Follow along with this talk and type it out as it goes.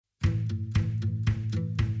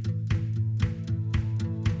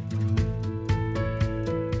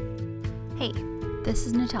Hey, this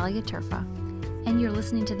is Natalia Turfa, and you're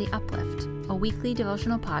listening to The Uplift, a weekly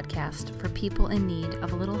devotional podcast for people in need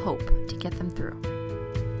of a little hope to get them through.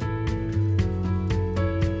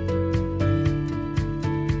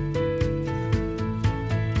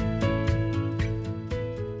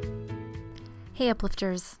 Hey,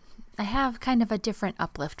 Uplifters. I have kind of a different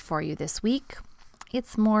uplift for you this week.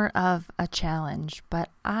 It's more of a challenge, but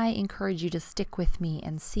I encourage you to stick with me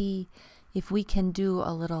and see if we can do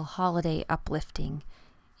a little holiday uplifting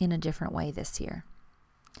in a different way this year.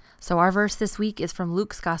 So our verse this week is from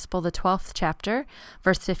Luke's Gospel, the 12th chapter,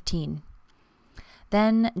 verse 15.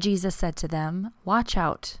 Then Jesus said to them, "Watch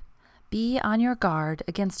out, be on your guard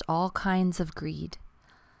against all kinds of greed.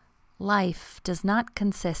 Life does not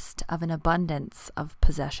consist of an abundance of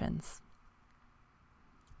possessions."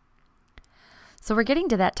 So we're getting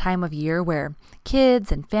to that time of year where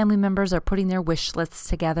kids and family members are putting their wish lists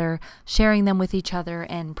together, sharing them with each other,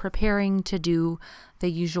 and preparing to do the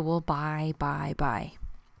usual buy.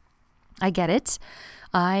 I get it.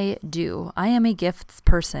 I do. I am a gifts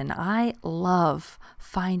person. I love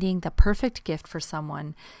finding the perfect gift for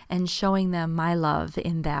someone and showing them my love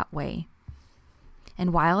in that way.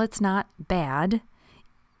 And while it's not bad,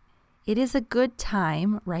 it is a good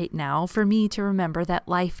time right now for me to remember that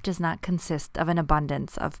life does not consist of an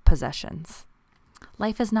abundance of possessions.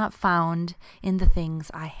 Life is not found in the things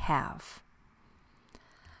I have.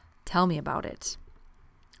 Tell me about it,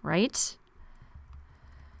 right?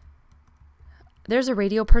 There's a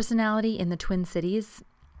radio personality in the Twin Cities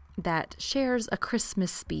that shares a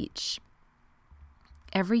Christmas speech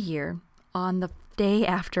every year on the day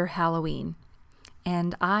after Halloween,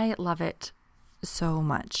 and I love it so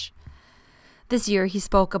much. This year, he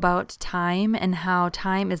spoke about time and how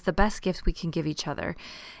time is the best gift we can give each other.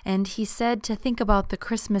 And he said to think about the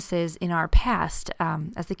Christmases in our past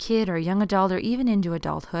as a kid or a young adult or even into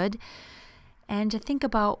adulthood, and to think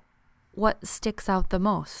about what sticks out the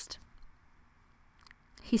most.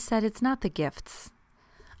 He said it's not the gifts.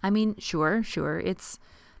 I mean, sure, it's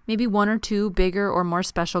maybe one or two bigger or more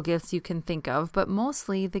special gifts you can think of, but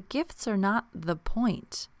mostly the gifts are not the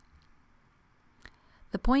point.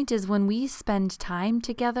 The point is when we spend time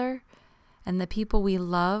together and the people we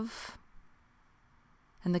love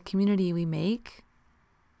and the community we make,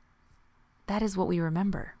 that is what we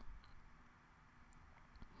remember.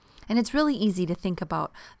 And it's really easy to think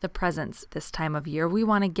about the presents this time of year. We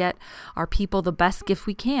want to get our people the best gift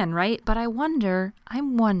we can, right? But I'm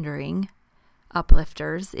wondering,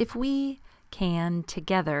 uplifters, if we can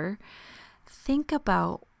together think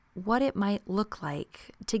about what it might look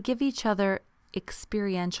like to give each other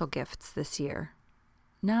experiential gifts this year,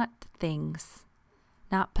 not things,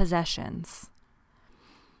 not possessions.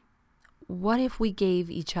 What if we gave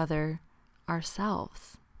each other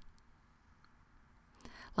ourselves?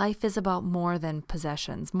 Life is about more than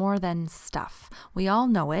possessions, more than stuff. We all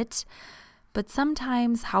know it, but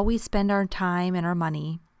sometimes how we spend our time and our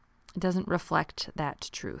money doesn't reflect that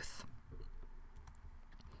truth.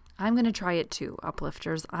 I'm going to try it too,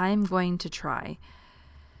 uplifters. I'm going to try.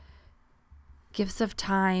 Gifts of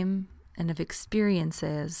time and of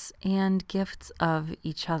experiences and gifts of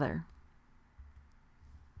each other.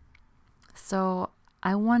 So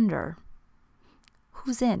I wonder,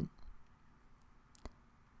 who's in?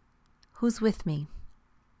 Who's with me?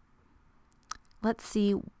 Let's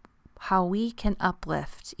see how we can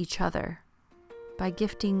uplift each other by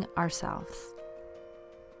gifting ourselves.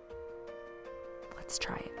 Let's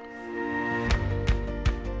try it.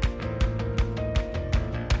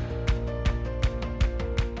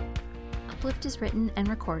 Uplift is written and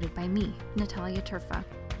recorded by me, Natalia Turfa.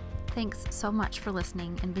 Thanks so much for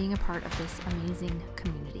listening and being a part of this amazing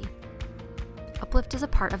community. Uplift is a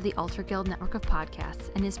part of the Altar Guild network of podcasts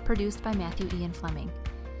and is produced by Matthew Ian Fleming.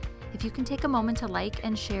 If you can take a moment to like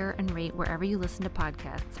and share and rate wherever you listen to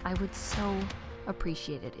podcasts, I would so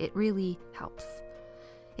appreciate it. It really helps.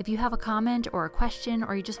 If you have a comment or a question,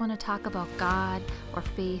 or you just want to talk about God or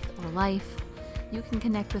faith or life, you can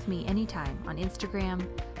connect with me anytime on Instagram,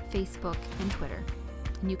 Facebook, and Twitter.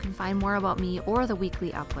 And you can find more about me or the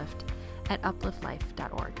weekly Uplift at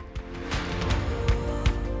upliftlife.org.